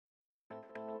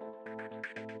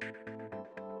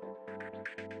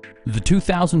The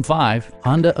 2005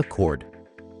 Honda Accord.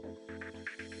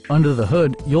 Under the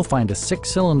hood, you'll find a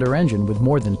 6-cylinder engine with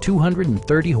more than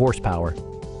 230 horsepower,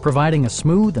 providing a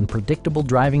smooth and predictable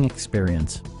driving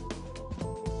experience.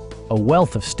 A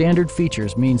wealth of standard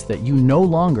features means that you no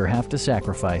longer have to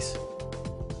sacrifice,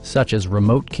 such as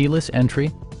remote keyless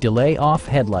entry, delay-off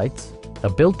headlights, a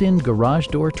built-in garage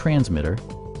door transmitter,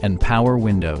 and power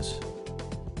windows.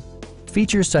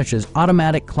 Features such as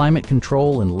automatic climate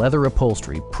control and leather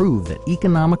upholstery prove that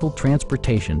economical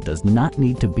transportation does not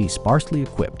need to be sparsely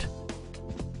equipped.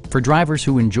 For drivers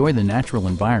who enjoy the natural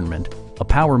environment, a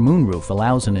power moonroof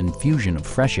allows an infusion of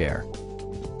fresh air.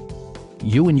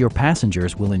 You and your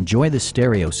passengers will enjoy the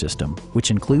stereo system,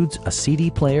 which includes a CD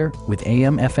player with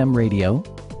AM/FM radio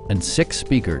and 6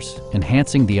 speakers,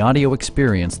 enhancing the audio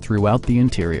experience throughout the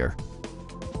interior.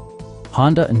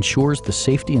 Honda ensures the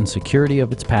safety and security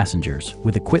of its passengers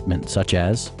with equipment such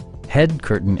as head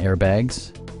curtain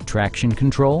airbags, traction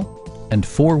control, and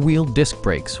 4-wheel disc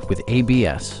brakes with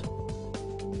ABS.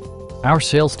 Our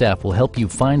sales staff will help you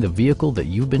find the vehicle that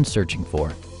you've been searching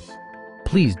for.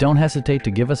 Please don't hesitate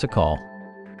to give us a call.